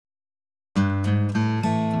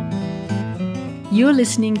You're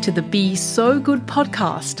listening to the Be So Good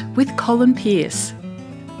podcast with Colin Pearce.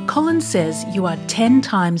 Colin says you are 10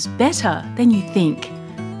 times better than you think.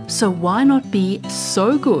 So why not be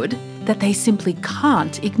so good that they simply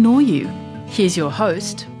can't ignore you? Here's your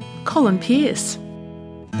host, Colin Pearce.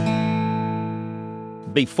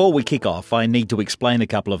 Before we kick off, I need to explain a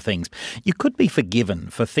couple of things. You could be forgiven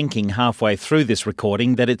for thinking halfway through this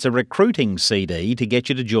recording that it's a recruiting CD to get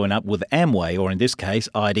you to join up with Amway, or in this case,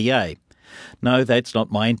 IDA. No, that's not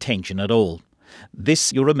my intention at all.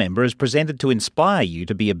 This, you'll remember, is presented to inspire you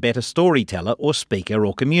to be a better storyteller or speaker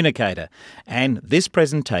or communicator. And this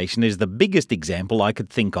presentation is the biggest example I could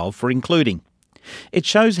think of for including. It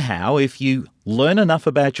shows how, if you learn enough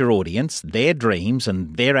about your audience, their dreams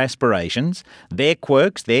and their aspirations, their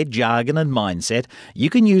quirks, their jargon and mindset, you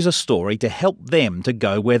can use a story to help them to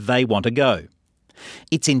go where they want to go.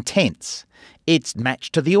 It's intense. It's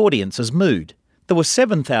matched to the audience's mood. There were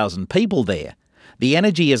 7,000 people there. The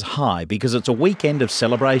energy is high because it's a weekend of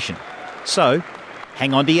celebration. So,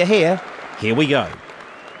 hang on to your hair. Here we go.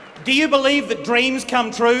 Do you believe that dreams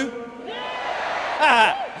come true?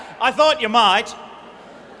 I thought you might.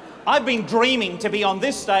 I've been dreaming to be on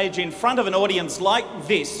this stage in front of an audience like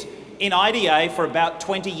this in IDA for about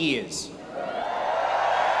 20 years.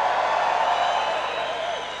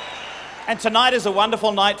 And tonight is a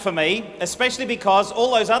wonderful night for me, especially because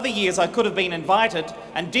all those other years I could have been invited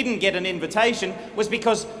and didn't get an invitation was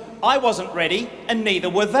because I wasn't ready and neither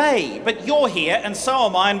were they. But you're here and so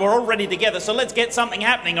am I, and we're all ready together, so let's get something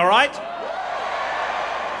happening, all right?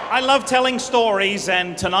 I love telling stories,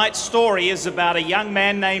 and tonight's story is about a young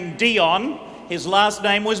man named Dion. His last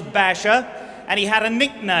name was Basher, and he had a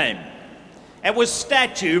nickname. It was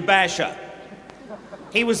Statue Basher.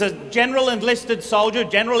 He was a general enlisted soldier,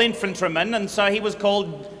 general infantryman, and so he was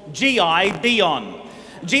called G.I. Dion.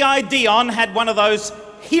 G.I. Dion had one of those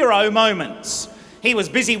hero moments. He was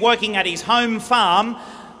busy working at his home farm,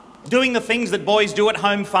 doing the things that boys do at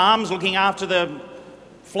home farms, looking after the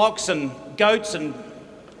flocks and goats and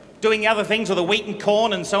doing the other things with the wheat and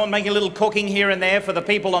corn and so on, making a little cooking here and there for the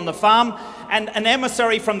people on the farm. And an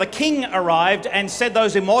emissary from the king arrived and said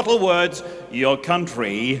those immortal words, "Your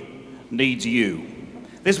country needs you."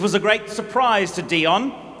 This was a great surprise to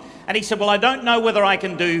Dion. And he said, well, I don't know whether I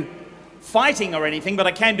can do fighting or anything, but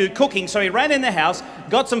I can do cooking. So he ran in the house,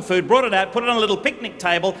 got some food, brought it out, put it on a little picnic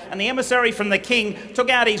table, and the emissary from the king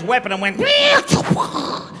took out his weapon and went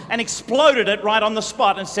and exploded it right on the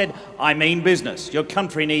spot and said, I mean business. Your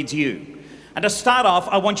country needs you. And to start off,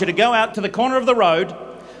 I want you to go out to the corner of the road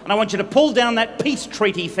and I want you to pull down that peace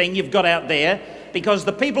treaty thing you've got out there, because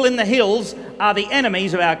the people in the hills are the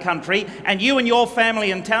enemies of our country, and you and your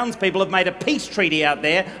family and townspeople have made a peace treaty out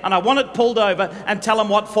there, and I want it pulled over and tell them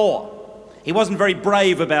what for. He wasn't very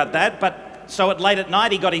brave about that, but so late at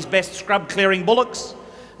night he got his best scrub clearing bullocks,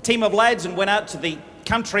 a team of lads, and went out to the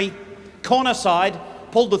country corner side,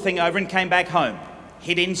 pulled the thing over and came back home,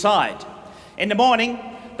 hid inside. In the morning,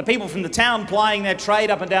 the people from the town plying their trade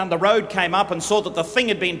up and down the road came up and saw that the thing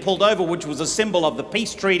had been pulled over, which was a symbol of the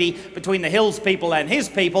peace treaty between the hills people and his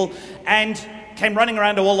people, and came running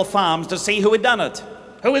around to all the farms to see who had done it.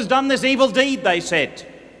 Who has done this evil deed, they said.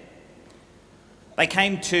 They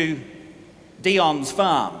came to Dion's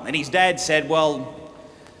farm, and his dad said, well,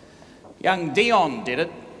 young Dion did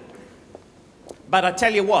it. But I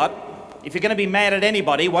tell you what, if you're going to be mad at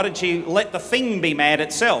anybody, why don't you let the thing be mad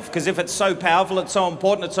itself? Because if it's so powerful, it's so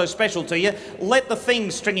important, it's so special to you, let the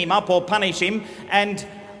thing string him up or punish him and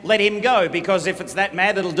let him go, because if it's that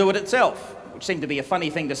mad, it'll do it itself. Which seemed to be a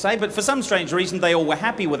funny thing to say, but for some strange reason, they all were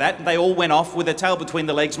happy with that, and they all went off with their tail between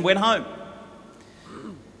their legs and went home.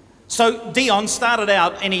 So Dion started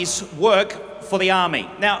out in his work for the army.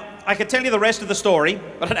 Now, I could tell you the rest of the story,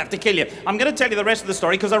 but I'd have to kill you. I'm going to tell you the rest of the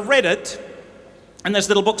story because I read it in this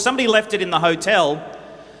little book. Somebody left it in the hotel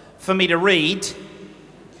for me to read,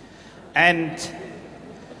 and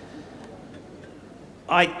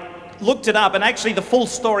I looked it up, and actually the full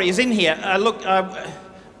story is in here.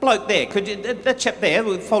 Bloke there, could you, that chap there,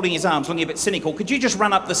 folding his arms, looking a bit cynical, could you just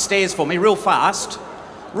run up the stairs for me real fast?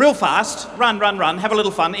 Real fast, run, have a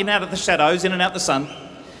little fun, in and out of the shadows, in and out the sun.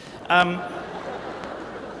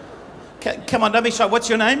 Come on, don't be shy. What's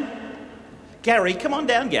your name? Gary. Come on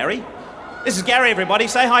down, Gary. This is Gary, everybody.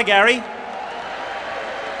 Say hi, Gary.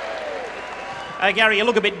 Gary, you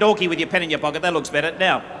look a bit dorky with your pen in your pocket. That looks better.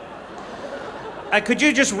 Now, could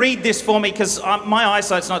you just read this for me? Because my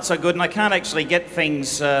eyesight's not so good and I can't actually get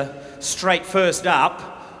things straight first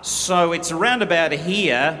up. So it's around about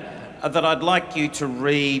here that I'd like you to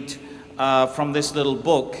read from this little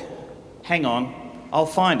book. Hang on, I'll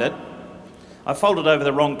find it. I folded over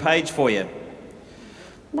the wrong page for you.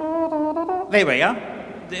 There we are.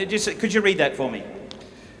 Could you read that for me?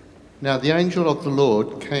 Now the angel of the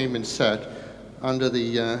Lord came and sat under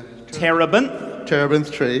the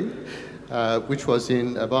terebinth tree, which was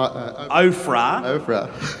in Ophrah,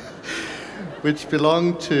 which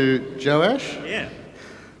belonged to Joash,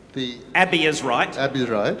 the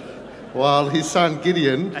Abiezrite, while his son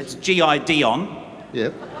Gideon... That's Gideon.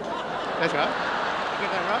 Yep, that's right. You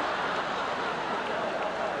get that right?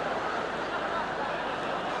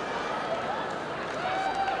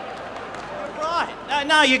 Right.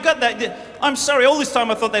 No, you got that. I'm sorry, all this time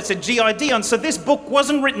I thought that said Gideon. So this book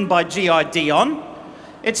wasn't written by Gideon.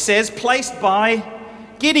 It says placed by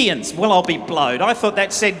Gideons. Well, I'll be blowed. I thought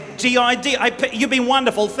that said Gideon. You've been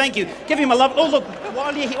wonderful. Thank you. Give him a love. Oh, look.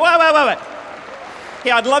 While you're here. Wait.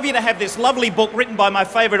 Yeah, I'd love you to have this lovely book written by my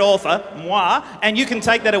favourite author, moi, and you can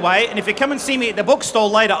take that away. And if you come and see me at the bookstore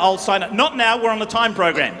later, I'll sign it. Not now, we're on the time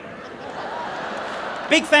program.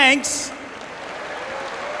 Big thanks.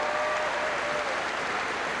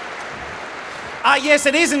 Yes,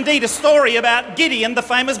 it is indeed a story about Gideon, the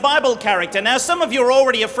famous Bible character. Now, some of you are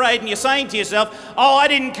already afraid and you're saying to yourself, oh, I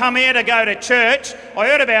didn't come here to go to church. I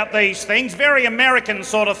heard about these things, very American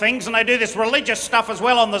sort of things, and they do this religious stuff as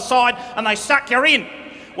well on the side, and they suck you in.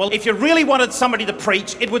 Well, if you really wanted somebody to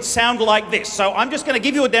preach, it would sound like this. So I'm just going to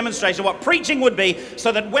give you a demonstration of what preaching would be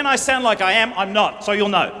so that when I sound like I am, I'm not, so you'll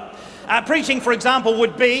know. Preaching, for example,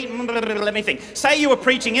 would be, let me think. Say you were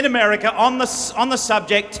preaching in America on the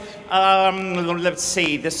subject,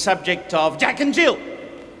 the subject of Jack and Jill.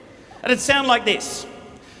 And it'd sound like this.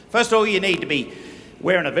 First of all, you need to be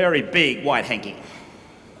wearing a very big white hanky.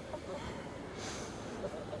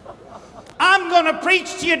 I'm going to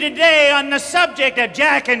preach to you today on the subject of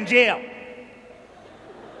Jack and Jill.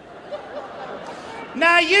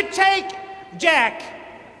 Now, you take Jack.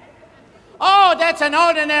 Oh, that's an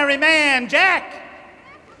ordinary man, Jack.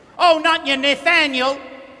 Oh, not your Nathaniel,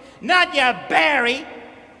 not your Barry,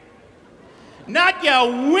 not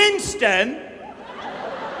your Winston.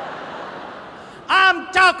 I'm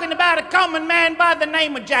talking about a common man by the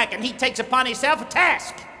name of Jack, and he takes upon himself a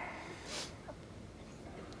task.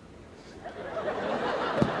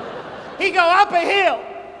 He go up a hill.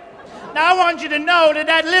 Now, I want you to know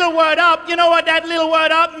that little word up, you know what that little word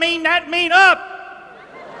up mean? That mean up.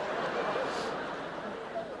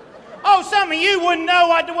 Oh, some of you wouldn't know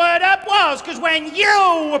what the word up was, because when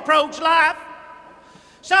you approach life,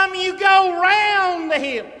 some of you go round the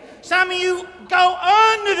hill. Some of you go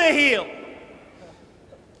under the hill.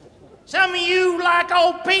 Some of you, like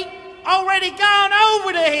old Pete, already gone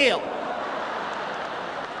over the hill.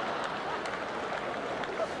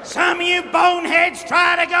 Some of you boneheads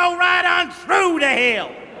try to go right on through the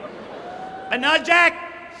hill. But no, Jack,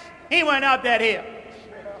 he went up that hill.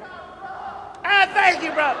 Thank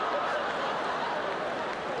you, brother.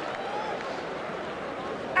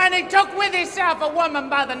 And he took with himself a woman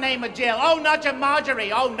by the name of Jill. Oh, not your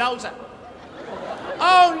Marjorie. Oh, knows it.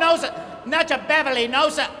 Oh, knows it. Not your Beverly.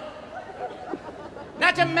 Knows it.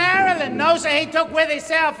 Not your Marilyn. Knows it. He took with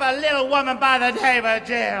himself a little woman by the name of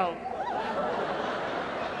Jill.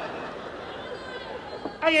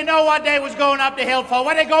 Oh, you know what they was going up the hill for?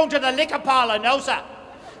 Were they going to the liquor parlour? No, sir.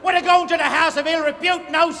 Were they going to the house of ill repute?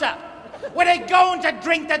 No, sir. Were they going to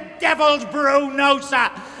drink the devil's brew? No,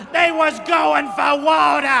 sir. They was going for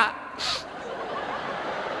water.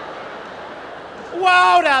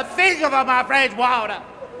 Water. Think of it, my friends, water.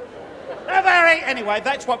 Anyway,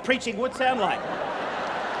 that's what preaching would sound like.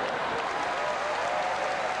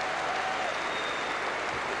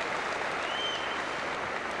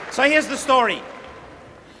 So here's the story.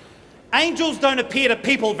 Angels don't appear to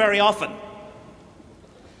people very often.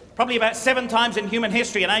 Probably about 7 times in human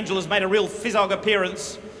history, an angel has made a real physog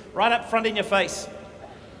appearance right up front in your face.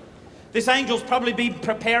 This angel's probably been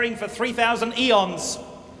preparing for 3,000 eons.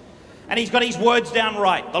 And he's got his words down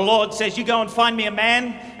right. The Lord says, you go and find me a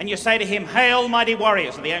man, and you say to him, hail, mighty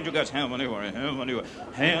warrior. So the angel goes, hail, mighty warrior, hail, mighty warrior,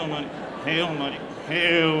 hail, mighty, hail, mighty,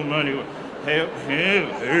 hail, mighty warrior, hail, hail,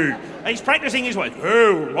 hail. And he's practicing his words,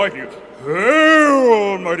 hail, mighty,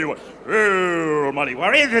 hail, mighty warrior, hail, mighty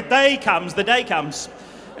warrior. The day comes,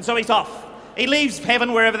 and so he's off. He leaves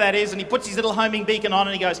heaven, wherever that is, and he puts his little homing beacon on,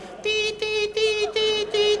 and he goes, dee, dee, dee, dee,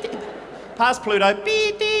 dee, dee. Past Pluto,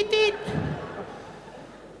 dee, dee, dee.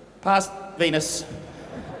 Past Venus,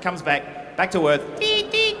 comes back to Earth, dee,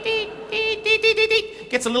 dee, dee, dee, dee, dee, dee, dee.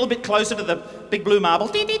 Gets a little bit closer to the big blue marble,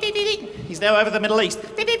 dee, dee, dee, dee, dee. He's now over the Middle East,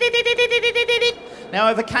 dee, dee, dee, dee, dee, dee, dee, dee, dee. Now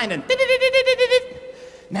over Canaan, dee, dee, dee, dee, dee, dee, dee.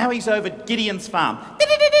 Now he's over Gideon's farm, dee,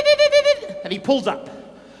 dee, dee, dee, dee, dee, dee. And he pulls up,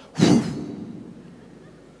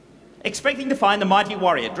 expecting to find the mighty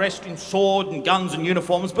warrior dressed in sword and guns and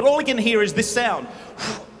uniforms, but all he can hear is this sound.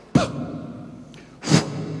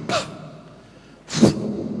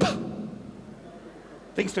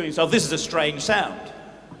 Thinks to himself, this is a strange sound.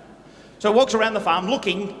 So he walks around the farm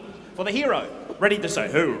looking for the hero, ready to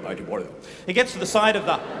say, "Oh, mighty warrior." He gets to the side of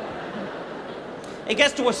the... He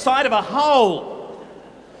gets to a side of a hole.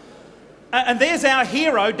 And there's our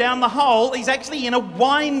hero down the hole. He's actually in a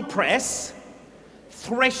wine press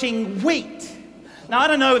threshing wheat. Now, I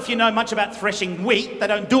don't know if you know much about threshing wheat. They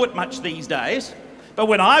don't do it much these days. But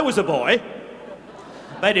when I was a boy,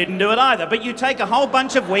 they didn't do it either. But you take a whole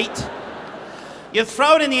bunch of wheat, you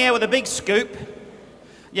throw it in the air with a big scoop,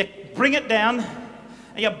 you bring it down,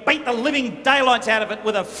 and you beat the living daylights out of it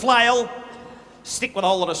with a flail, stick with a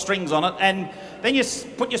whole lot of strings on it, and then you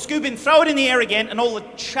put your scoop in, throw it in the air again, and all the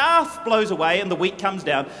chaff blows away and the wheat comes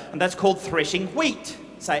down, and that's called threshing wheat.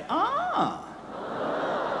 Say, ah.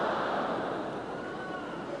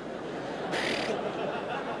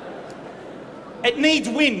 It needs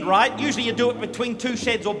wind, right? Usually you do it between two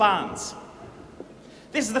sheds or barns.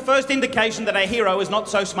 This is the first indication that our hero is not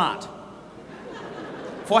so smart.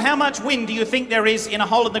 For how much wind do you think there is in a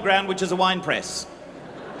hole in the ground, which is a wine press?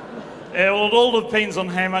 Well, it all depends on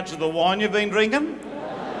how much of the wine you've been drinking.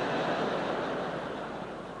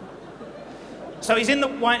 So he's in the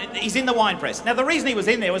wine press. Now, the reason he was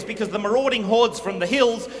in there was because the marauding hordes from the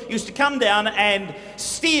hills used to come down and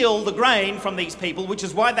steal the grain from these people, which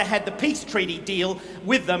is why they had the peace treaty deal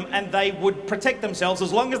with them, and they would protect themselves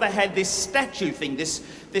as long as they had this statue thing. This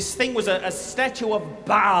thing was a statue of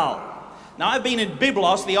Baal. Now, I've been in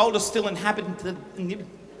Byblos, the oldest still inhabited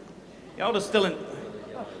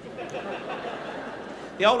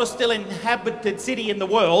city in the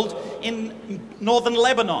world, in northern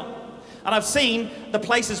Lebanon. And I've seen the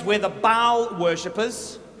places where the Baal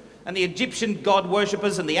worshippers and the Egyptian god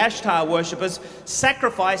worshippers and the Ashtar worshippers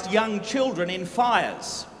sacrificed young children in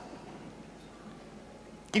fires.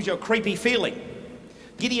 Gives you a creepy feeling.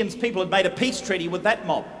 Gideon's people had made a peace treaty with that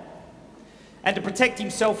mob. And to protect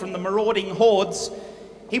himself from the marauding hordes,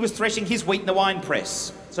 he was threshing his wheat in the wine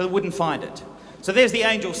press so they wouldn't find it. So there's the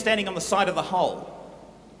angel standing on the side of the hole,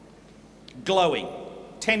 glowing,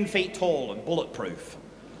 10 feet tall and bulletproof.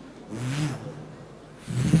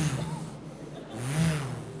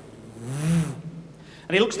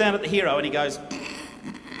 And he looks down at the hero and he goes,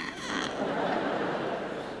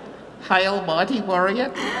 "Hail, mighty warrior."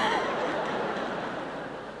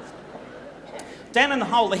 Down in the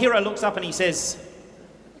hole, the hero looks up and he says,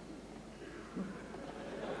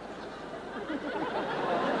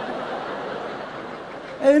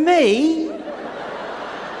 "Oh, me?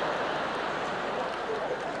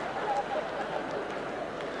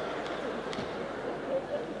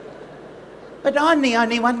 But I'm the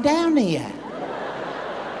only one down here."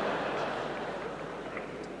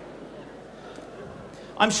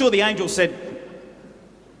 I'm sure the angel said,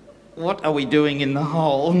 "What are we doing in the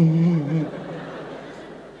hole?" And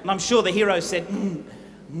I'm sure the hero said,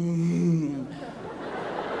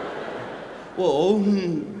 "Well,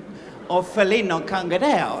 I fell in, I can't get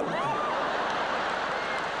out."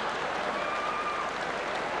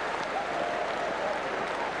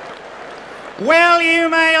 Well, you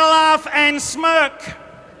may laugh and smirk,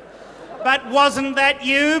 but wasn't that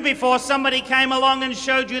you before somebody came along and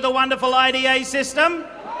showed you the wonderful IDA system?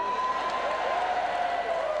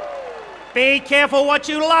 Be careful what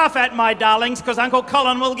you laugh at, my darlings, because Uncle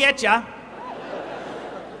Colin will get you.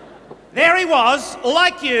 There he was,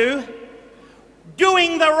 like you,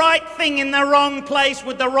 doing the right thing in the wrong place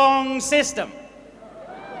with the wrong system.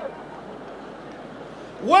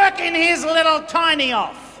 Working his little tiny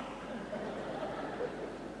off.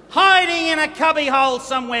 Hiding in a cubbyhole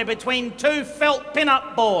somewhere between two felt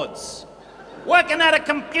pin-up boards. Working at a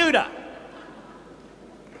computer.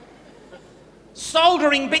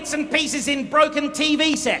 Soldering bits and pieces in broken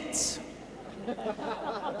TV sets.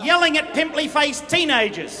 Yelling at pimply-faced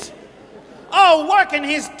teenagers. Oh, working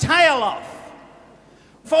his tail off.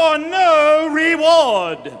 For no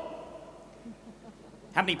reward.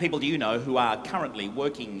 How many people do you know who are currently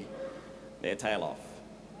working their tail off?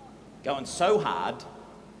 Going so hard,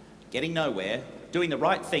 getting nowhere, doing the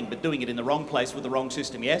right thing, but doing it in the wrong place with the wrong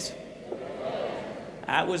system, yes?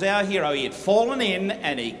 That was our hero. He had fallen in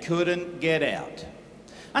and he couldn't get out.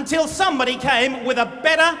 Until somebody came with a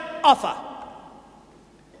better offer.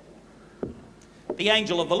 The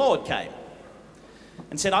angel of the Lord came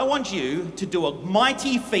and said, "I want you to do a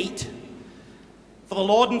mighty feat for the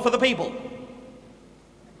Lord and for the people.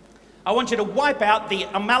 I want you to wipe out the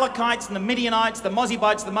Amalekites and the Midianites, the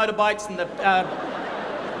Mozabites, the Moabites, and the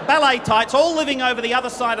Balatites, all living over the other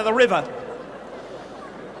side of the river.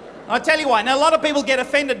 I'll tell you why. Now, a lot of people get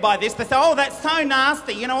offended by this. They say, oh, that's so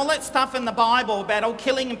nasty. You know, all that stuff in the Bible about all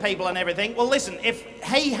killing people and everything. Well, listen, if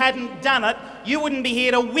he hadn't done it, you wouldn't be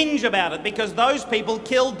here to whinge about it, because those people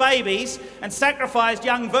killed babies and sacrificed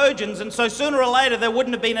young virgins, and so sooner or later there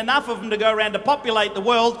wouldn't have been enough of them to go around to populate the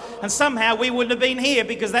world, and somehow we wouldn't have been here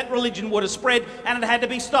because that religion would have spread and it had to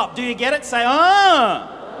be stopped. Do you get it? Say,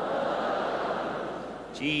 ah!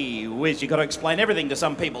 Gee whiz, you've got to explain everything to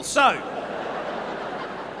some people. So,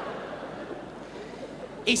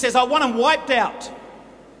 he says, I want them wiped out.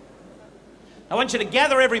 I want you to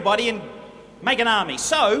gather everybody and make an army.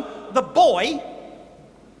 So, the boy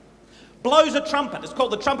blows a trumpet. It's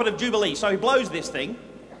called the Trumpet of Jubilee. So he blows this thing.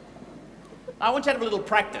 I want you to have a little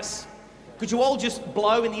practice. Could you all just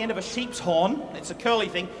blow in the end of a sheep's horn? It's a curly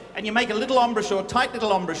thing. And you make a little embouchure, tight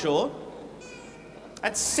little embouchure.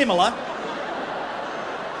 That's similar.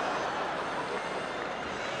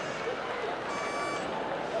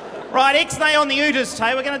 Right, ixnay on the Ooters,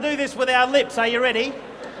 Tay. We're going to do this with our lips. Are you ready?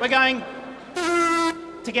 We're going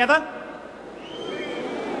together.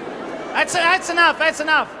 That's enough, that's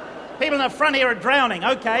enough. People in the front here are drowning,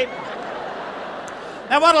 okay.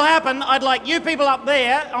 Now what'll happen, I'd like you people up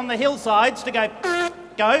there on the hillsides to go.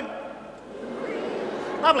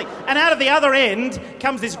 Lovely. And out of the other end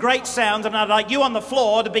comes this great sound, and I'd like you on the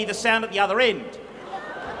floor to be the sound at the other end.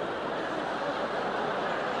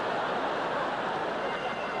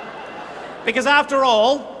 Because after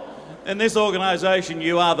all, in this organisation,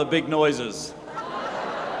 you are the big noises.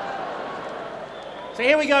 So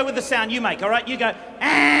here we go with the sound you make, all right? You go,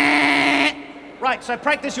 ah! Right, so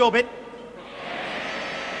practice your bit.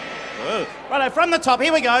 Righto, from the top,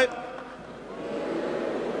 here we go.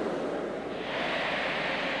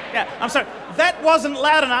 Yeah, I'm sorry, that wasn't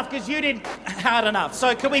loud enough because you did hard enough.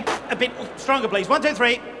 So could we a bit stronger, please? 1, 2,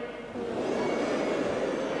 3.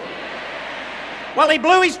 Well, he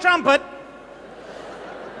blew his trumpet,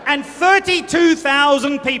 and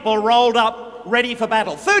 32,000 people rolled up ready for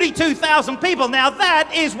battle. 32,000 people. Now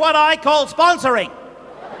that is what I call sponsoring.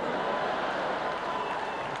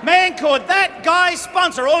 Man, could that guy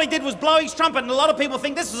sponsor? All he did was blow his trumpet, and a lot of people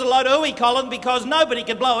think this is a load of hooey, Colin, because nobody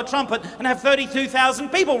could blow a trumpet and have 32,000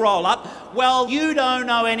 people roll up. Well, you don't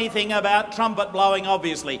know anything about trumpet blowing,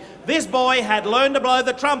 obviously. This boy had learned to blow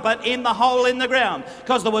the trumpet in the hole in the ground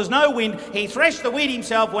because there was no wind. He threshed the wind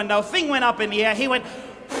himself. When the thing went up in the air, he went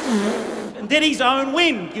and did his own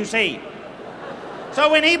wind, you see. So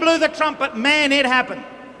when he blew the trumpet, man, it happened.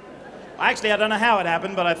 Actually, I don't know how it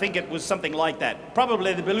happened, but I think it was something like that.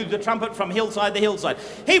 Probably they blew the trumpet from hillside to hillside.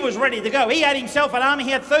 He was ready to go. He had himself an army.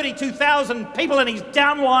 He had 32,000 people in his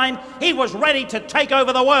downline. He was ready to take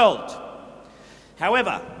over the world.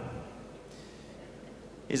 However,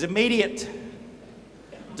 his immediate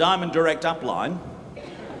Diamond Direct upline,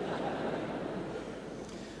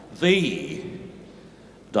 the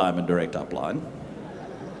Diamond Direct upline,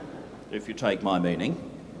 if you take my meaning,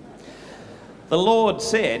 the Lord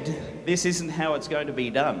said, this isn't how it's going to be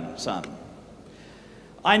done, son.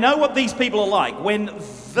 I know what these people are like. When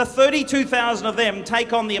the 32,000 of them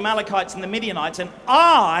take on the Amalekites and the Midianites and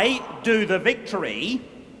I do the victory,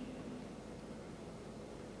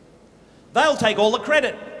 they'll take all the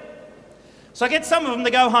credit. So I get some of them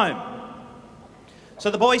to go home. So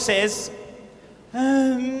the boy says,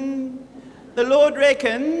 the Lord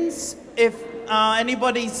reckons if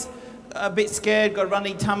anybody's a bit scared, got a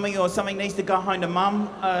runny tummy or something, needs to go home to mum,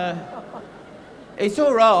 it's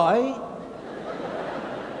all right.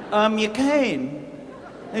 You can,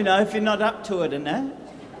 you know, if you're not up to it and that.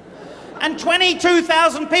 And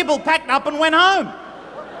 22,000 people packed up and went home.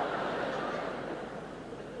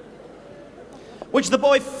 Which the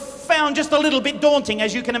boy found just a little bit daunting,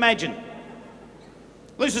 as you can imagine.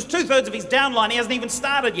 Loses 2/3 of his downline, he hasn't even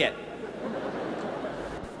started yet.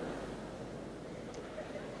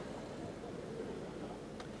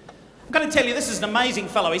 I'm going to tell you, this is an amazing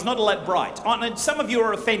fellow. He's not all that bright. And some of you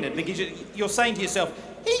are offended because you're saying to yourself,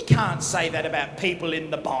 he can't say that about people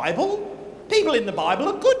in the Bible. People in the Bible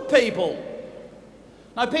are good people.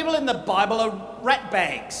 No, people in the Bible are rat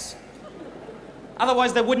bags.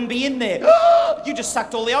 Otherwise they wouldn't be in there. You just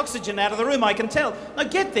sucked all the oxygen out of the room, I can tell. No,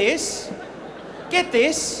 get this. Get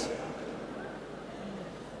this.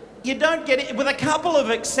 You don't get it, with a couple of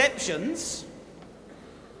exceptions,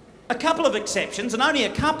 and only a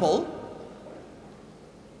couple,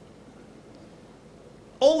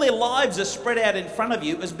 all their lives are spread out in front of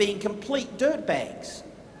you as being complete dirtbags.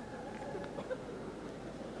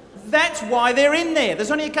 That's why they're in there.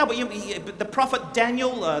 There's only a couple. The prophet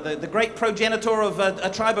Daniel, the great progenitor of a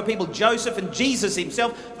tribe of people, Joseph and Jesus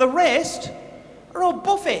himself. The rest are all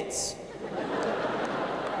buffets.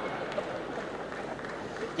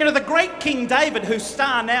 You know, the great King David, whose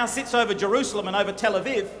star now sits over Jerusalem and over Tel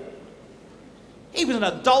Aviv, he was an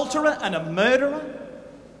adulterer and a murderer.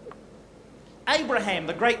 Abraham,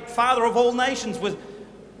 the great father of all nations,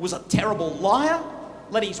 was a terrible liar.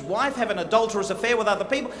 Let his wife have an adulterous affair with other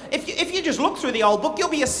people. If you just look through the old book, you'll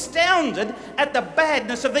be astounded at the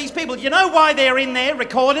badness of these people. You know why they're in there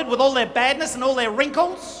recorded with all their badness and all their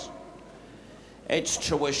wrinkles? It's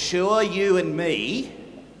to assure you and me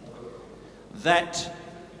that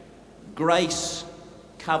grace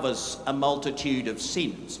covers a multitude of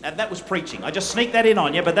sins. And that was preaching. I just sneaked that in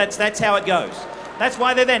on you, but that's how it goes. That's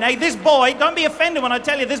why they're there. Now, this boy, don't be offended when I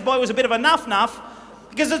tell you this boy was a bit of a nuff-nuff,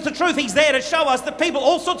 because it's the truth. He's there to show us that people,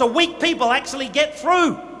 all sorts of weak people, actually get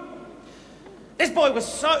through. This boy was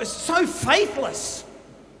so faithless.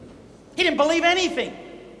 He didn't believe anything.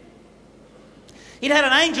 He'd had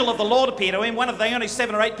an angel of the Lord appear to him, one of the only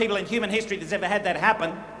 7 or 8 people in human history that's ever had that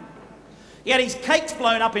happen. He had his cakes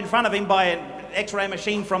blown up in front of him by an X-ray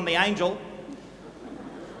machine from the angel.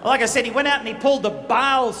 Like I said, he went out and he pulled the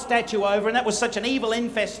Baal statue over, and that was such an evil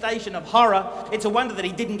infestation of horror. It's a wonder that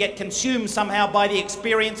he didn't get consumed somehow by the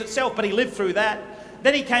experience itself, but he lived through that.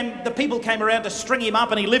 Then the people came around to string him up,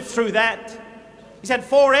 and he lived through that. He's had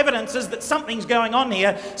 4 evidences that something's going on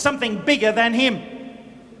here, something bigger than him.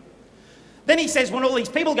 Then he says, when all these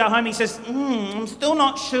people go home, he says, I'm still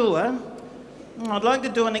not sure. I'd like to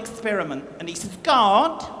do an experiment. And he says,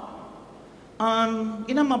 God,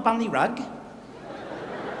 you know my bunny rug?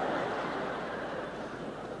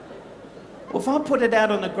 Well, if I put it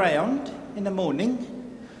out on the ground in the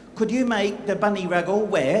morning, could you make the bunny rug all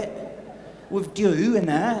wet with dew and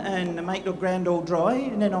that, and make the ground all dry,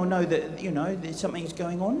 and then I'll know that, you know, there's something's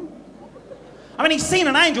going on? I mean, he's seen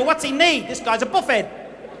an angel. What's he need? This guy's a buffhead.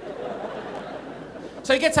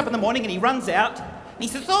 So he gets up in the morning and he runs out, and he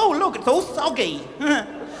says, oh, look, it's all soggy.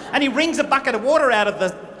 And he wrings a bucket of water out of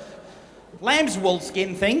the lamb's wool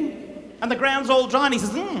skin thing, and the ground's all dry, and he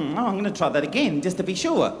says, I'm going to try that again, just to be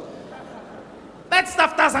sure. That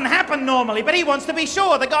stuff doesn't happen normally, but he wants to be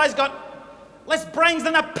sure. The guy's got less brains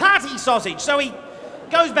than a party sausage. So he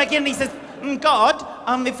goes back in and he says, God,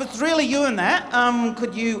 if it's really you and that,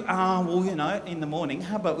 could you, well, you know, in the morning,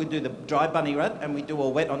 how about we do the dry bunny rug and we do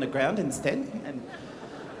all wet on the ground instead? And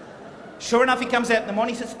sure enough, he comes out in the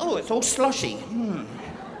morning, he says, oh, it's all sloshy.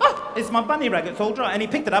 Oh, it's my bunny rug, it's all dry. And he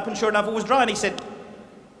picked it up, and sure enough, it was dry. And he said,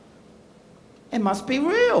 it must be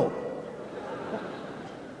real.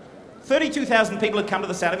 32,000 people had come to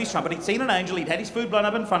the sound of his trumpet. He'd seen an angel. He'd had his food blown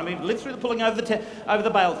up in front of him. He'd lived through the pulling over the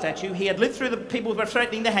Baal statue. He had lived through the people who were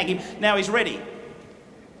threatening to hang him. Now he's ready.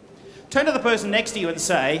 Turn to the person next to you and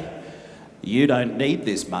say, you don't need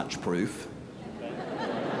this much proof.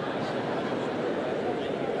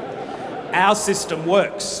 Our system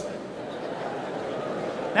works.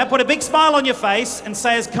 Now put a big smile on your face and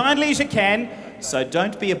say as kindly as you can, so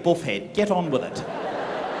don't be a buffhead. Get on with it.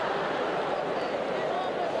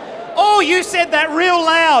 Oh, you said that real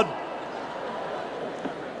loud.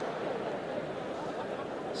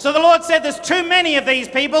 So the Lord said, there's too many of these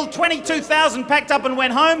people. 22,000 packed up and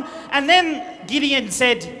went home. And then Gideon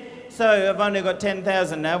said, so I've only got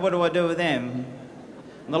 10,000 now. What do I do with them?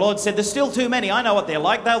 And the Lord said, there's still too many. I know what they're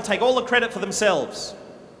like. They'll take all the credit for themselves.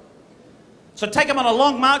 So take them on a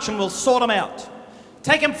long march and we'll sort them out.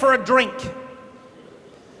 Take them for a drink.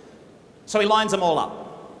 So he lines them all up.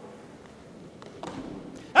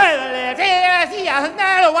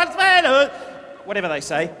 Whatever they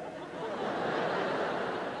say.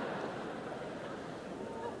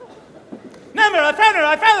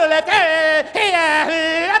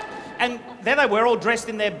 And there they were, all dressed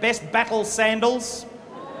in their best battle sandals.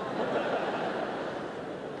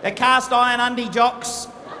 Their cast iron undie jocks.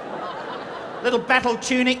 Little battle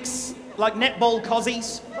tunics, like netball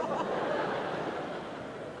cozies.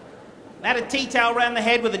 They had a tea towel around the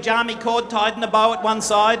head with a jammy cord tied in a bow at one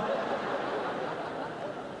side.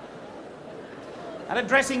 Had a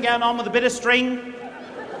dressing gown on with a bit of string.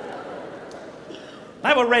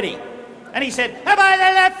 They were ready. And he said, how about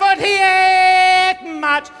the left foot here,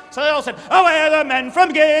 march? So they all said, away the men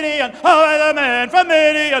from Gideon, away the men from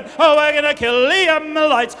Midian, oh, we're going to kill the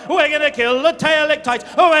Amalekites, we're going to kill the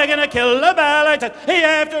Taelektites, oh, we're going to kill the Baalitites, he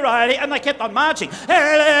left to right, and they kept on marching,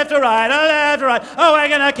 left to right, oh, we're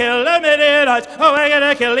going to kill the Midianites, oh, we're going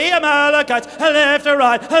to kill the Amalekites, left to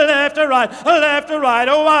right, left to right, left to right,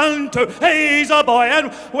 oh, 1, 2, he's a boy,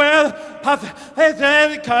 and well,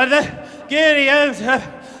 Gideon,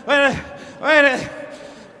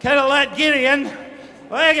 kill that Gideon.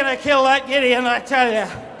 We're going to kill that Gideon, I tell you.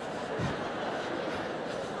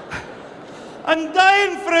 I'm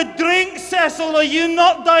dying for a drink, Cecil. Are you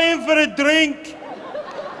not dying for a drink?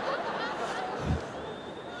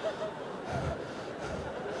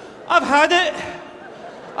 I've heard it.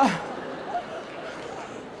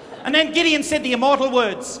 And then Gideon said the immortal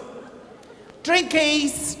words,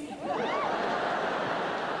 "Drinkies."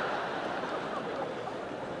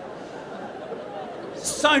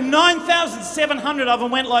 So 9,700 of them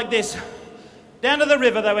went like this. Down to the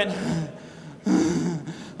river they went.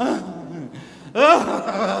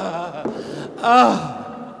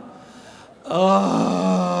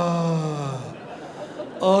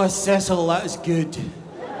 Oh, Cecil, that was good.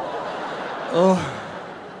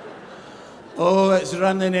 Oh, it's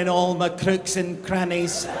running in all my crooks and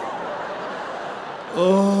crannies.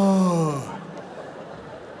 Oh.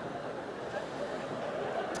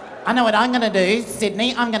 I know what I'm going to do,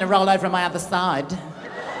 Sydney. I'm going to roll over on my other side.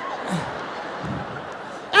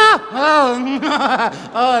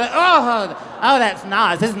 Oh, that's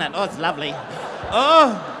nice, isn't it? Oh, it's lovely.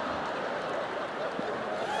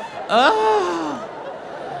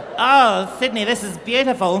 Oh, Sydney, this is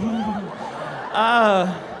beautiful.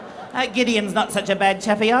 Oh, that Gideon's not such a bad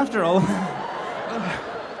chappie after all.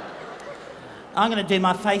 I'm going to do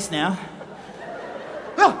my face now.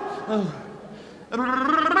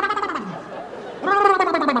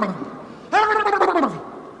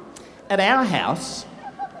 At our house,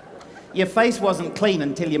 your face wasn't clean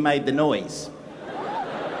until you made the noise.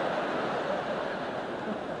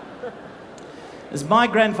 As my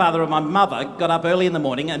grandfather and my mother got up early in the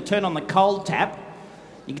morning and turned on the cold tap,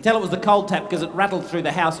 you could tell it was the cold tap because it rattled through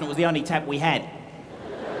the house and it was the only tap we had.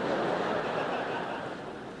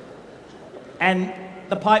 And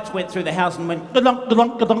the pipes went through the house and went ga-dunk,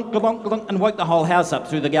 ga-dunk, ga-dunk, ga-dunk, ga-dunk, and woke the whole house up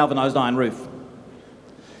through the galvanised iron roof.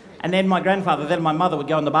 And then my grandfather, then my mother would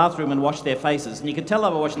go in the bathroom and wash their faces. And you could tell they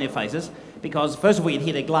were washing their faces because first of all you'd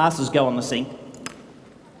hear their glasses go on the sink.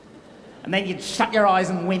 And then you'd shut your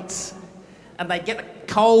eyes and wince. And they'd get the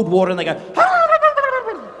cold water and they go...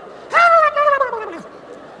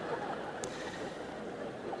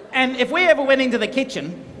 And if we ever went into the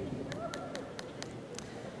kitchen,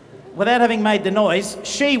 without having made the noise,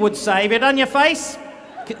 she would say, "Have you done your face?"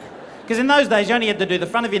 Because in those days you only had to do the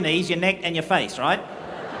front of your knees, your neck and your face, right?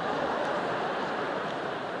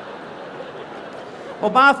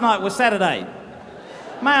 Well, bath night was Saturday.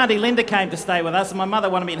 My Auntie Linda came to stay with us and my mother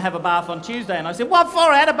wanted me to have a bath on Tuesday and I said, "What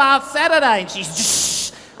for? I had a bath Saturday." And she's,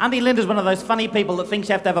 "Shh." Auntie Linda's one of those funny people that thinks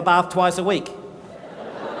you have to have a bath twice a week.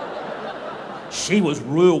 She was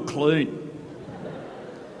real clean.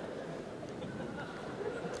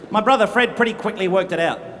 My brother Fred pretty quickly worked it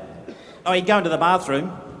out. Oh, he'd go into the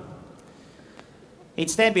bathroom, he'd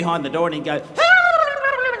stand behind the door and he'd go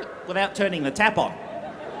without turning the tap on.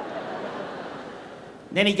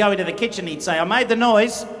 Then he'd go into the kitchen, he'd say, "I made the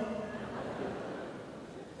noise."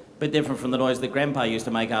 Bit different from the noise that Grandpa used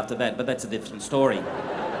to make after that, but that's a different story.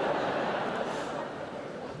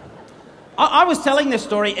 I was telling this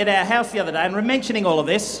story at our house the other day and we're mentioning all of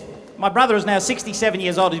this. My brother is now 67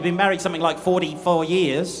 years old, he's been married something like 44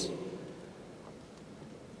 years.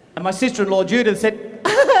 And my sister-in-law Judith said,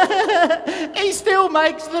 "He still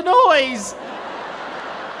makes the noise."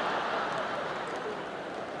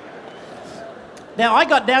 Now, I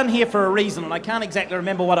got down here for a reason and I can't exactly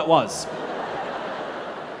remember what it was.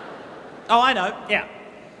 Oh, I know, yeah.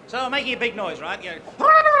 So I'm making a big noise, right? You know,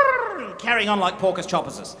 carrying on like porkers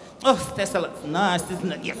choppers. "Oh, Cecil, it's nice,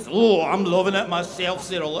 isn't it?" "Yes, oh, I'm loving it myself,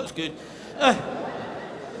 Cyril, that's good." I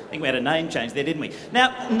think we had a name change there, didn't we?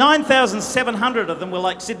 Now, 9,700 of them were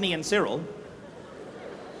like Sydney and Cyril.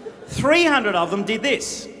 300 of them did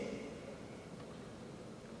this.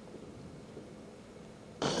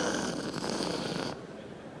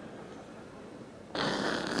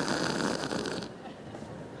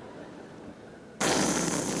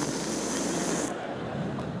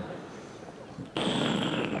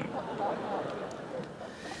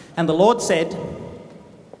 And the Lord said,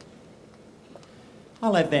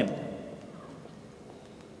 "I'll have them."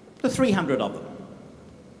 The 300 of them.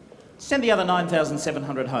 Send the other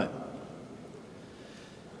 9,700 home.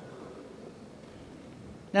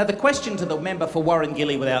 Now the question to the member for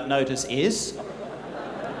Warringilly without notice is,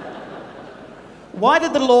 why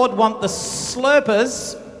did the Lord want the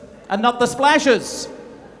slurpers and not the splashers?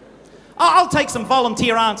 I'll take some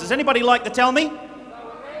volunteer answers. Anybody like to tell me?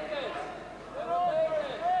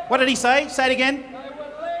 What did he say? Say it again.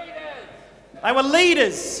 They were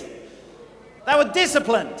leaders. They were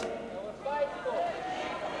disciplined.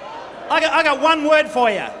 I got one word for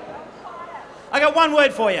you. I got one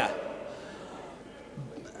word for you.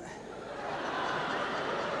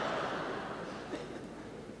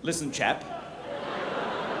 Listen, chap.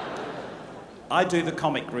 I do the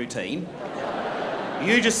comic routine.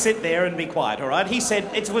 You just sit there and be quiet, all right? He said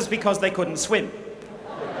it was because they couldn't swim.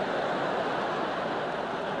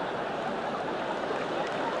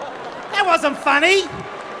 That wasn't funny.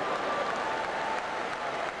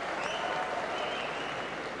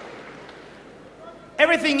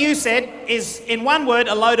 Everything you said is, in one word,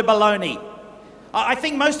 a load of baloney. I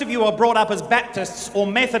think most of you are brought up as Baptists or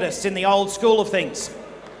Methodists in the old school of things.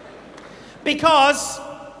 Because,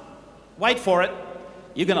 wait for it,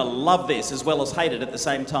 you're going to love this as well as hate it at the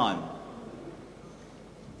same time.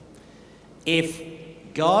 If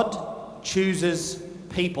God chooses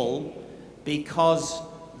people because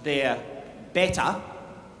they're better,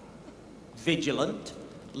 vigilant,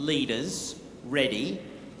 leaders, ready,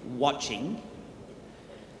 watching,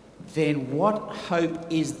 then what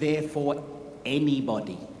hope is there for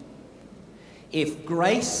anybody? If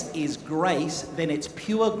grace is grace, then it's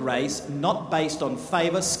pure grace, not based on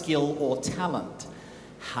favour, skill or talent.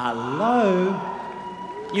 Hello?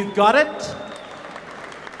 You got it?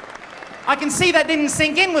 I can see that didn't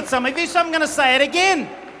sink in with some of you, so I'm going to say it again.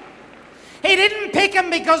 He didn't pick them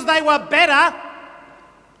because they were better.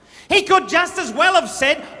 He could just as well have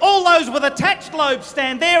said, all those with attached lobes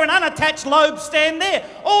stand there and unattached lobes stand there.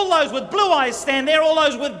 All those with blue eyes stand there. All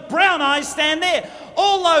those with brown eyes stand there.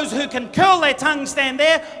 All those who can curl their tongue stand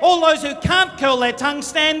there. All those who can't curl their tongue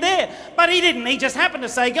stand there. But he didn't. He just happened to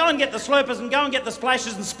say, go and get the slurpers and go and get the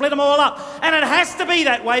splashes and split them all up. And it has to be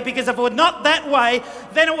that way, because if it were not that way,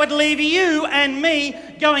 then it would leave you and me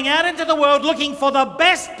going out into the world looking for the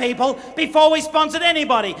best people before we sponsored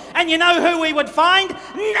anybody. And you know who we would find?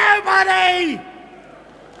 Nobody!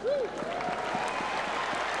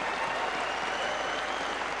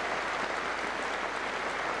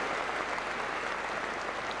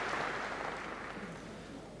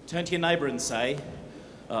 Turn to your neighbour and say,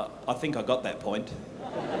 I think I got that point.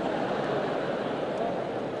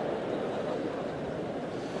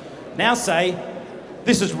 Now say,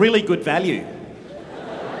 this is really good value.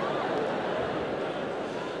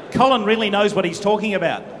 Colin really knows what he's talking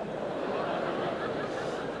about.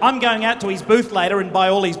 I'm going out to his booth later and buy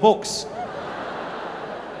all his books.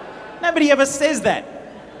 Nobody ever says that.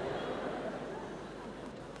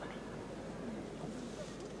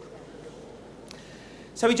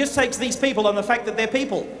 So he just takes these people on the fact that they're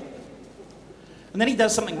people. And then he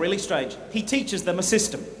does something really strange. He teaches them a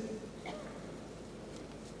system.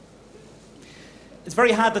 It's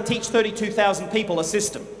very hard to teach 32,000 people a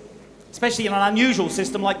system, especially in an unusual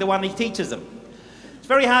system like the one he teaches them. It's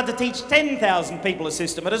very hard to teach 10,000 people a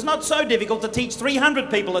system. It is not so difficult to teach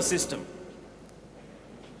 300 people a system.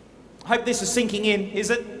 I hope this is sinking in,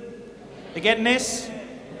 is it? You getting this?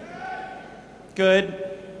 Good.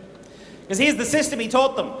 Because here's the system he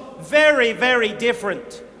taught them. Very, very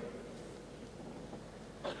different.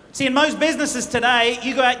 See, in most businesses today,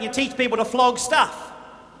 you go out and you teach people to flog stuff.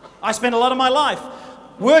 I spent a lot of my life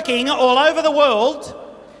working all over the world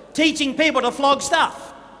teaching people to flog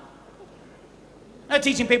stuff.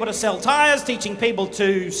 Teaching people to sell tyres, teaching people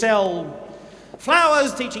to sell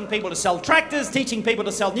flowers, teaching people to sell tractors, teaching people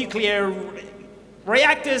to sell nuclear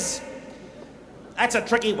reactors. That's a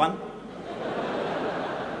tricky one.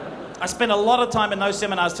 I spent a lot of time in those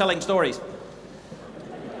seminars telling stories.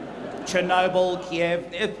 Chernobyl,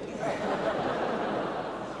 Kiev.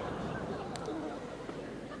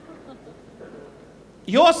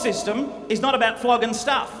 Your system is not about flogging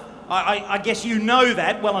stuff. I guess you know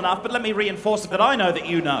that well enough, but let me reinforce it that I know that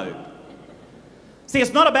you know. See,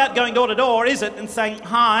 it's not about going door to door, is it, and saying,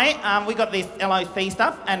 hi, we got this LOC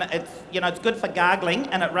stuff, and it's, you know, it's good for gargling,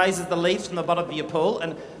 and it raises the leaves from the bottom of your pool,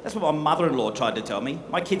 and that's what my mother-in-law tried to tell me.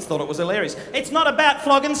 My kids thought it was hilarious. It's not about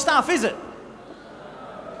flogging stuff, is it?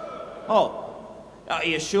 Oh, are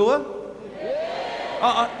you sure?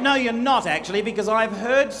 No, you're not, actually, because I've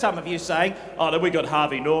heard some of you saying, oh, we got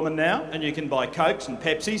Harvey Norman now, and you can buy Cokes and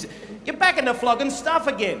Pepsis. You're back into flogging stuff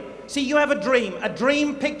again. See, you have a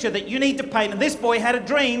dream picture that you need to paint, and this boy had a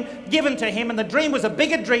dream given to him, and the dream was a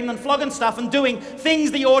bigger dream than flogging stuff and doing things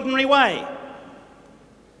the ordinary way.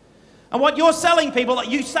 And what you're selling people,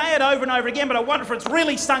 you say it over and over again, but I wonder if it's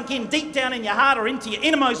really sunk in deep down in your heart or into your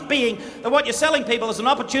innermost being, that what you're selling people is an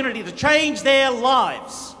opportunity to change their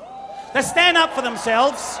lives. To stand up for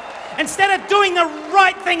themselves, instead of doing the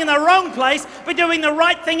right thing in the wrong place, but doing the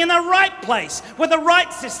right thing in the right place, with the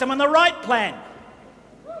right system and the right plan.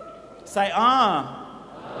 Say, yeah,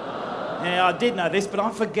 I did know this, but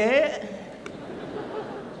I forget.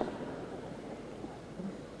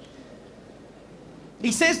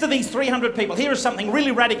 He says to these 300 people, here is something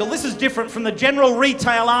really radical. This is different from the general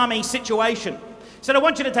retail army situation. He said, I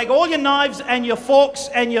want you to take all your knives and your forks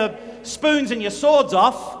and your spoons and your swords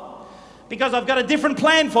off, because I've got a different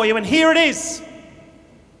plan for you, and here it is.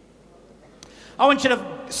 I want you to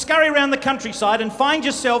scurry around the countryside and find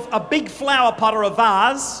yourself a big flower pot or a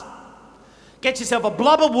vase. Get yourself a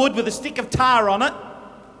blob of wood with a stick of tar on it,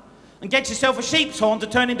 and get yourself a sheep's horn to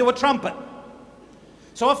turn into a trumpet.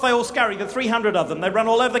 So off they all scurry, the 300 of them. They run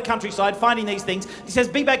all over the countryside finding these things. He says,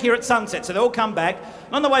 be back here at sunset. So they all come back.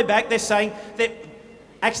 And on the way back, they're saying,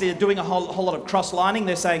 they're doing a whole lot of cross-lining.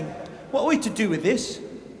 They're saying, what are we to do with this?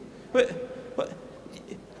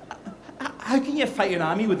 How can you fight an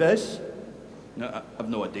army with this? No, I've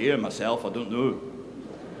no idea myself. I don't know.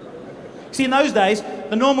 See, in those days,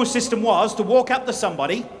 the normal system was to walk up to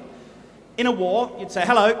somebody in a war. You'd say,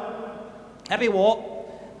 hello, happy war.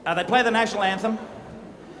 They'd play the national anthem.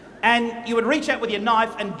 And you would reach out with your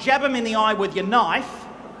knife and jab them in the eye with your knife,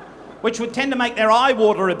 which would tend to make their eye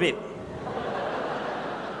water a bit.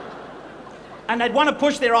 And they'd want to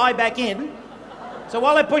push their eye back in. So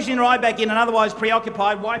while they're pushing their eye back in and otherwise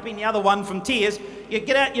preoccupied, wiping the other one from tears, you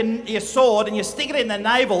get out your sword and you stick it in their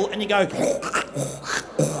navel and you go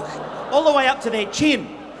all the way up to their chin.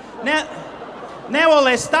 Now all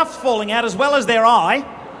their stuff's falling out as well as their eye.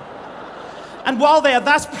 And while they're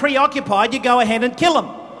thus preoccupied, you go ahead and kill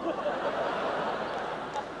them.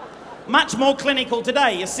 Much more clinical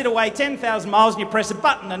today. You sit away 10,000 miles and you press a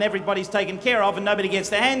button and everybody's taken care of and nobody gets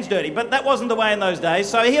their hands dirty. But that wasn't the way in those days.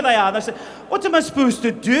 So here they are. They said, what am I supposed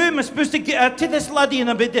to do? Am I supposed to get to this laddie and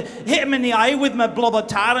a bit, hit him in the eye with my blob of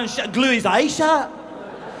tar and glue his eye shut?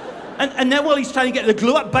 And now while he's trying to get the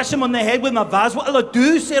glue up, bash him on the head with my vase. What'll I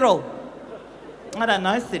do, Cyril? I don't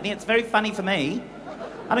know, Sydney. It's very funny for me.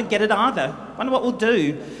 I don't get it either. Wonder what we'll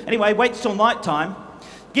do. Anyway, wait till night time.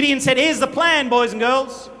 Gideon said, here's the plan, boys and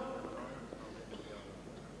girls.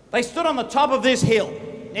 They stood on the top of this hill.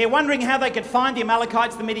 They're wondering how they could find the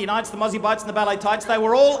Amalekites, the Midianites, the Mozabites, and the Balatites. They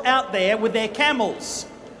were all out there with their camels.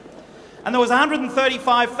 And there was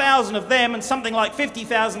 135,000 of them and something like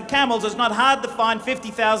 50,000 camels. It's not hard to find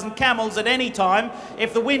 50,000 camels at any time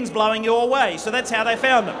if the wind's blowing your way. So that's how they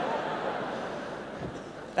found them.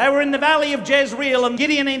 They were in the valley of Jezreel, and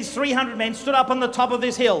Gideon and his 300 men stood up on the top of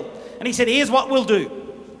this hill. And he said, here's what we'll do.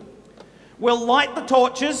 We'll light the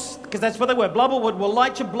torches, because that's what they were, blob of wood. We'll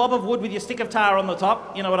light your blob of wood with your stick of tar on the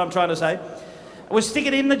top. You know what I'm trying to say. We'll stick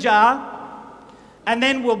it in the jar, and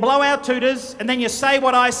then we'll blow our tooters, and then you say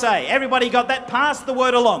what I say. Everybody got that? Pass the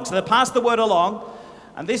word along. So they passed the word along,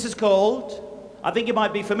 and this is called, I think you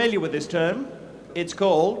might be familiar with this term, it's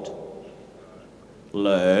called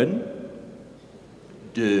learn,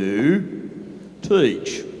 do,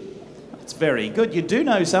 teach. That's very good. You do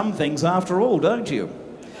know some things after all, don't you?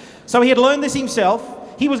 So he had learned this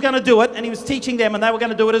himself. He was going to do it, and he was teaching them, and they were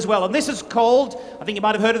going to do it as well. And this is called, I think you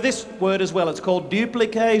might have heard of this word as well, it's called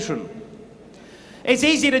duplication. It's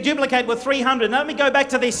easy to duplicate with 300. Now let me go back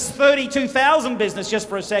to this 32,000 business just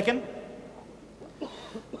for a second.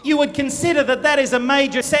 You would consider that that is a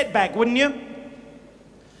major setback, wouldn't you?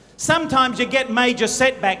 Sometimes you get major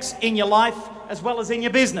setbacks in your life as well as in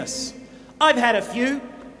your business. I've had a few.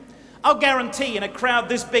 I'll guarantee in a crowd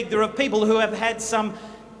this big there are people who have had some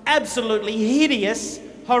absolutely hideous,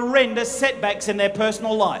 horrendous setbacks in their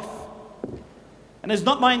personal life. And it's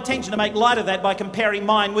not my intention to make light of that by comparing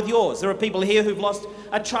mine with yours. There are people here who've lost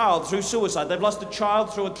a child through suicide. They've lost a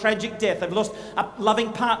child through a tragic death. They've lost a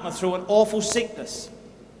loving partner through an awful sickness.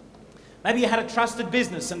 Maybe you had a trusted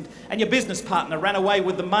business and your business partner ran away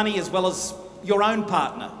with the money as well as your own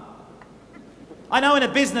partner. I know in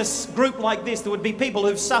a business group like this there would be people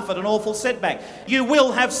who've suffered an awful setback. You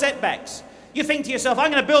will have setbacks. You think to yourself,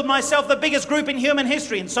 I'm going to build myself the biggest group in human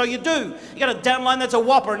history, and so you do. You got a downline that's a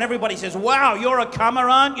whopper, and everybody says, wow, you're a comer,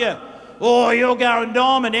 aren't you? Oh, you're going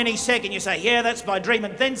diamond any second. You say, yeah, that's my dream,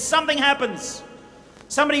 and then something happens.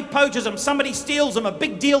 Somebody poaches them, somebody steals them, a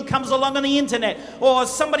big deal comes along on the internet, or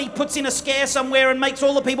somebody puts in a scare somewhere and makes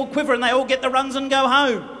all the people quiver, and they all get the runs and go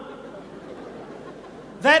home.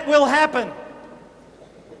 That will happen.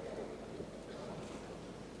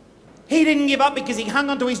 He didn't give up because he hung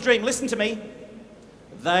on to his dream. Listen to me.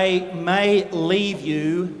 They may leave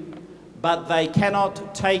you, but they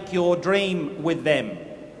cannot take your dream with them.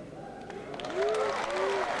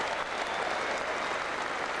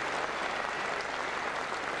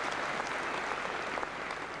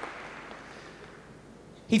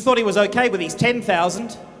 He thought he was okay with his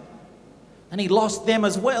 10,000, and he lost them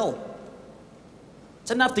as well.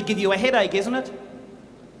 It's enough to give you a headache, isn't it?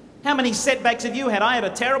 How many setbacks have you had? I had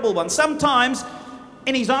a terrible one. Sometimes,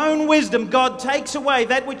 in his own wisdom, God takes away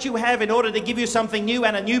that which you have in order to give you something new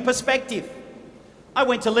and a new perspective. I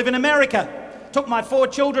went to live in America. Took my 4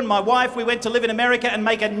 children, my wife, we went to live in America and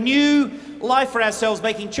make a new life for ourselves,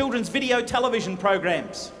 making children's video television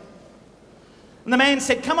programs. And the man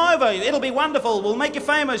said, come over, it'll be wonderful, we'll make you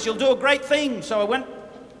famous, you'll do a great thing. So I went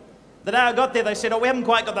The day I got there, they said, oh, we haven't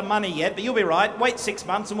quite got the money yet, but you'll be right. Wait 6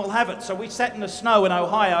 months and we'll have it. So we sat in the snow in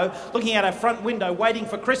Ohio, looking out our front window, waiting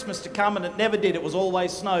for Christmas to come, and it never did. It was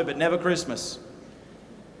always snow, but never Christmas.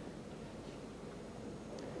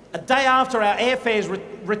 A day after our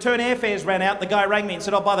return airfares ran out, the guy rang me and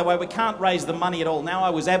said, oh, by the way, we can't raise the money at all. Now I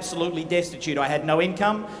was absolutely destitute. I had no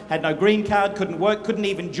income, had no green card, couldn't work, couldn't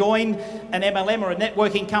even join an MLM or a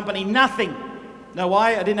networking company, nothing. Know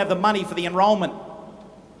why? I didn't have the money for the enrolment.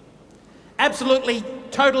 Absolutely,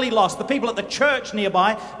 totally lost. The people at the church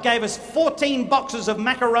nearby gave us 14 boxes of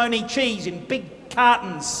macaroni cheese in big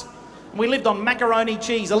cartons. We lived on macaroni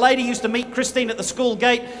cheese. A lady used to meet Christine at the school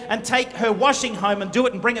gate and take her washing home and do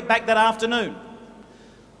it and bring it back that afternoon.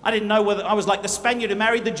 I didn't know whether I was like the Spaniard who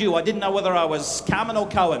married the Jew. I didn't know whether I was Carmen or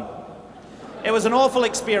Cohen. It was an awful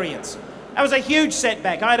experience. That was a huge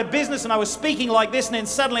setback. I had a business and I was speaking like this, and then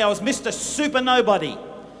suddenly I was Mr. Super Nobody.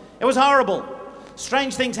 It was horrible.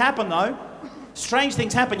 Strange things happen though. Strange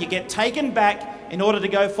things happen. You get taken back in order to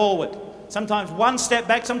go forward. Sometimes 1 step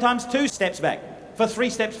back, sometimes 2 steps back for 3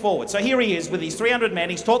 steps forward. So here he is with these 300 men.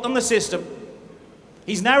 He's taught them the system.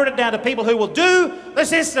 He's narrowed it down to people who will do the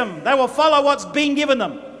system. They will follow what's been given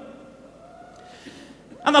them.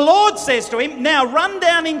 And the Lord says to him, now run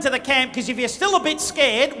down into the camp, because if you're still a bit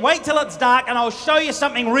scared, wait till it's dark and I'll show you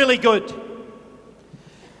something really good.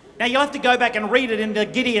 Now, you'll have to go back and read it into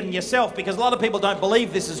Gideon yourself, because a lot of people don't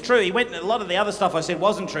believe this is true. A lot of the other stuff I said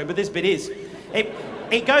wasn't true, but this bit is.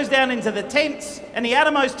 It goes down into the tents, and the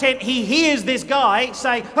outermost tent, he hears this guy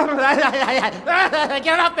say, get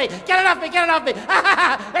it off me, get it off me, get it off me.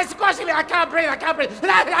 It's squashing me, I can't breathe, I can't breathe.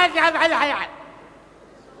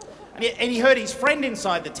 And he heard his friend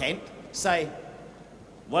inside the tent say,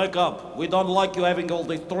 wake up, we don't like you having all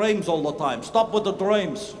these dreams all the time. Stop with the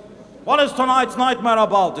dreams. What is tonight's nightmare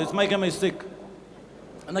about? It's making me sick.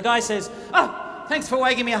 And the guy says, oh, thanks for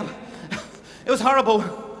waking me up. It was horrible.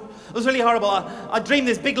 It was really horrible. I dreamed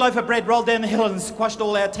this big loaf of bread rolled down the hill and squashed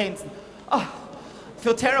all our tents. Oh, I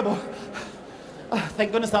feel terrible. Oh,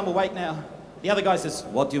 thank goodness I'm awake now. The other guy says,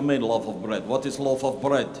 what do you mean loaf of bread? What is loaf of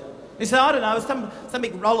bread? He said, I don't know, some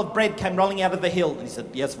big roll of bread came rolling out of the hill. And he said,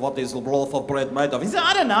 yes, what is a loaf of bread made of? He said,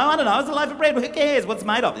 I don't know, it's a loaf of bread, who cares what's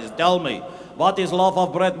made of? He says, tell me, what is loaf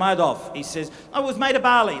of bread made of? He says, oh, it was made of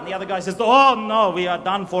barley. And the other guy says, oh no, we are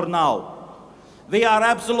done for now. We are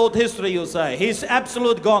absolute history, you say. He's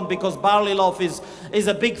absolute gone, because barley loaf is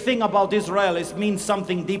a big thing about Israel. It means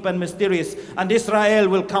something deep and mysterious. And Israel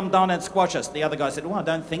will come down and squash us. The other guy said, well, I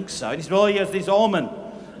don't think so. And he said, oh yes, this omen.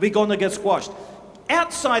 We're going to get squashed.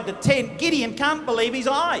 Outside the tent, Gideon can't believe his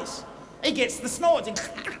eyes. He gets the snorts. This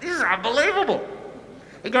is unbelievable.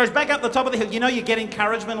 He goes back up the top of the hill. You know, you get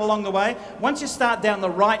encouragement along the way. Once you start down the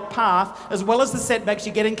right path, as well as the setbacks,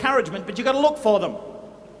 you get encouragement, but you've got to look for them.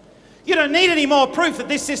 You don't need any more proof that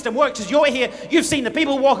this system works. As you're here, you've seen the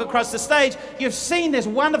people walk across the stage. You've seen this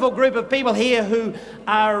wonderful group of people here who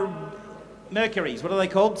are Mercuries. What are they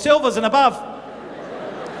called? Silvers and above.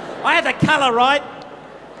 I had the colour right.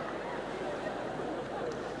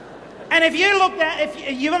 And if you look down,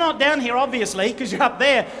 if you're not down here, obviously, because you're up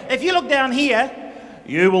there, if you look down here,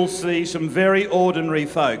 you will see some very ordinary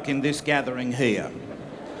folk in this gathering here.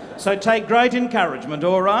 So take great encouragement,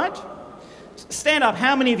 all right? Stand up.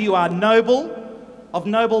 How many of you are noble, of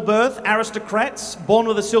noble birth, aristocrats, born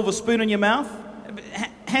with a silver spoon in your mouth?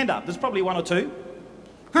 Hand up. There's probably 1 or 2.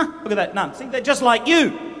 Huh, look at that, none. See, they're just like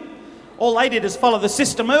you. All they did is follow the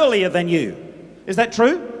system earlier than you. Is that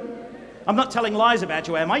true? I'm not telling lies about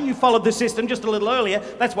you, am I? You followed the system just a little earlier.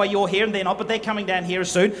 That's why you're here and they're not, but they're coming down here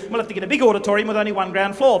soon. We'll have to get a big auditorium with only 1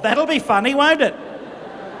 ground floor. That'll be funny, won't it?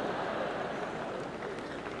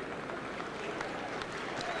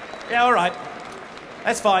 Yeah, all right.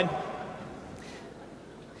 That's fine.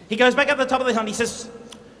 He goes back up the top of the hill and he says,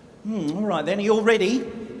 all right then, are you all ready?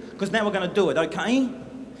 Because now we're going to do it, okay?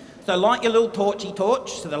 So light your little torchy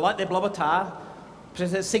torch. So they light their blob of tar.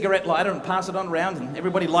 Press a cigarette lighter and pass it on around, and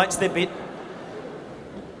everybody lights their bit.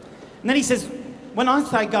 And then he says, when I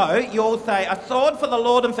say go, you all say, a sword for the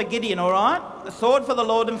Lord and for Gideon, all right? A sword for the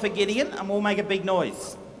Lord and for Gideon, and we'll make a big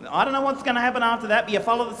noise. I don't know what's going to happen after that, but you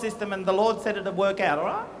follow the system, and the Lord said it'd work out, all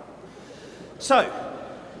right? So,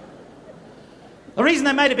 the reason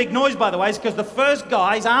they made a big noise, by the way, is because the first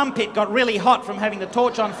guy's armpit got really hot from having the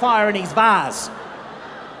torch on fire in his vase.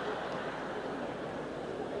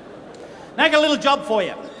 Now I got a little job for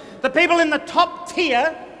you. The people in the top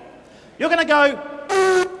tier, you're going to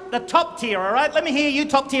go, the top tier, all right? Let me hear you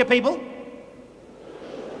top tier people.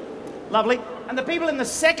 Lovely. And the people in the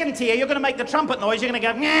second tier, you're going to make the trumpet noise. You're going to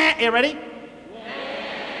go, nah. Are you ready?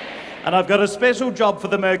 And I've got a special job for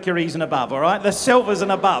the Mercuries and above, all right? The Silvers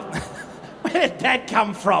and above. Where did that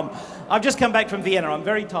come from? I've just come back from Vienna. I'm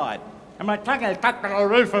very tired. And my tongue is stuck to the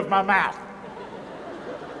roof of my mouth.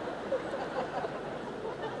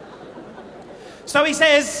 So he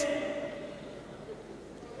says,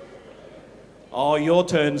 "Oh, your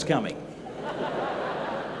turn's coming."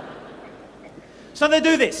 So they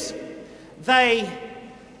do this. They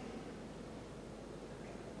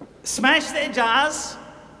smash their jars,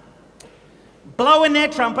 blow in their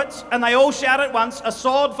trumpets, and they all shout at once, "A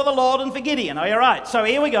sword for the Lord and for Gideon." Are you right? So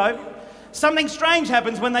here we go. Something strange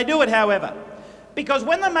happens when they do it, however. Because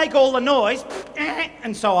when they make all the noise,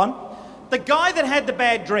 and so on, the guy that had the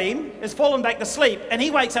bad dream has fallen back to sleep, and he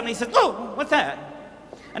wakes up and he says, "Oh, what's that?"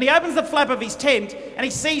 And he opens the flap of his tent and he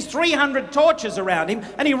sees 300 torches around him,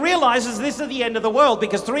 and he realises this is the end of the world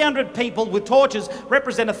because 300 people with torches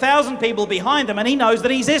represent 1,000 people behind them, and he knows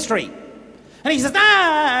that he's history. And he says, the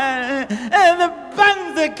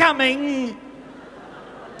buns are coming.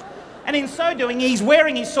 And in so doing, he's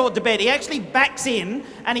wearing his sword to bed. He actually backs in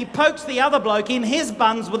and he pokes the other bloke in his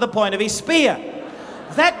buns with the point of his spear.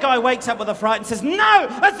 That guy wakes up with a fright and says, "No,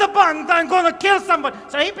 it's the buns, I'm going to kill someone."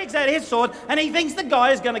 So he picks out his sword and he thinks the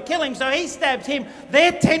guy is going to kill him. So he stabs him.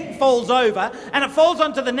 Their tent falls over and it falls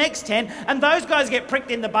onto the next tent, and those guys get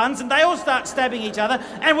pricked in the buns and they all start stabbing each other.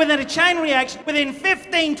 And within a chain reaction, within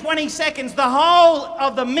 15, 20 seconds, the whole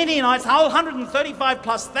of the Midianites, the whole 135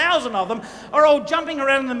 plus thousand of them, are all jumping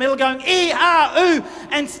around in the middle going, "Ee, ah, ooh,"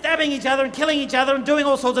 and stabbing each other and killing each other and doing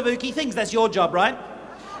all sorts of ooky things. That's your job, right?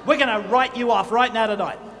 We're going to write you off right now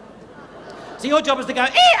tonight. So your job is to go,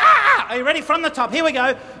 "Ee, ah, ah." Are you ready? From the top. Here we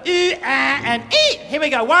go. Ooh, ah, and ee. Here we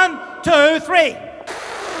go. 1, 2, 3.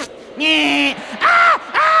 Yeah. Ah,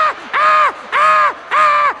 ah, ah, ah,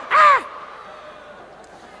 ah,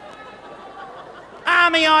 ah.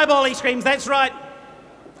 Army eyeball, he screams. That's right.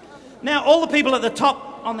 Now, all the people at the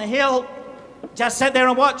top on the hill just sat there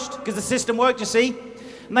and watched because the system worked, you see.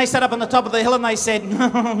 And they sat up on the top of the hill and they said,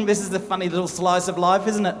 "This is the funny little slice of life,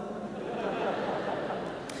 isn't it?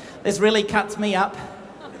 This really cuts me up."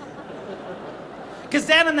 Because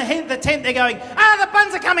down in the tent they're going, "The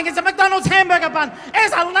buns are coming. It's a McDonald's hamburger bun.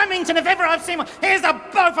 Here's a Lamington if ever I've seen one. Here's a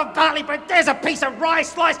loaf of barley bread. There's a piece of rye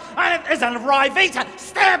slice. There's a rye vita.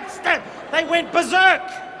 Stab, stab." They went berserk.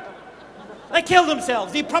 They killed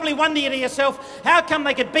themselves. You probably wonder to yourself, how come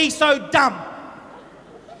they could be so dumb?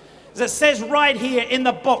 As it says right here in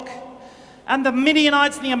the book, "And the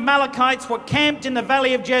Midianites and the Amalekites were camped in the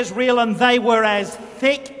valley of Jezreel, and they were as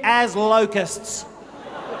thick as locusts."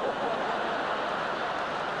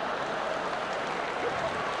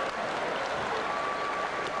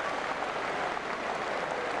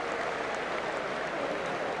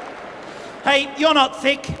 Hey, you're not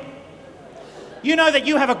thick. You know that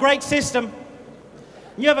you have a great system.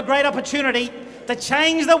 You have a great opportunity to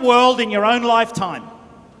change the world in your own lifetime.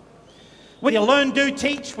 With your learn, do,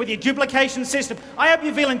 teach, with your duplication system. I hope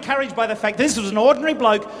you feel encouraged by the fact this was an ordinary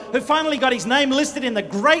bloke who finally got his name listed in the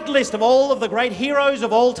great list of all of the great heroes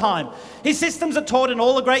of all time. His systems are taught in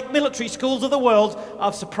all the great military schools of the world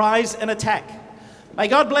of surprise and attack. May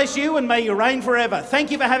God bless you and may you reign forever. Thank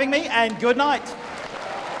you for having me, and good night.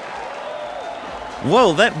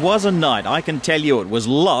 Well, that was a night. I can tell you it was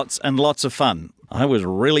lots and lots of fun. I was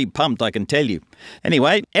really pumped, I can tell you.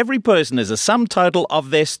 Anyway, every person is a sum total of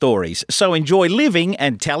their stories, so enjoy living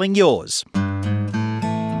and telling yours.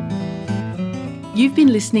 You've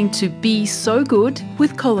been listening to Be So Good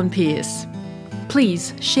with Colin Pearce.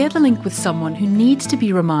 Please share the link with someone who needs to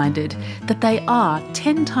be reminded that they are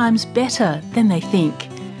 10 times better than they think.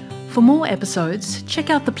 For more episodes, check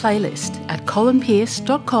out the playlist at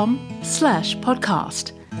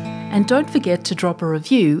colinpearce.com/podcast. And don't forget to drop a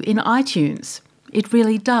review in iTunes. It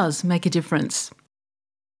really does make a difference.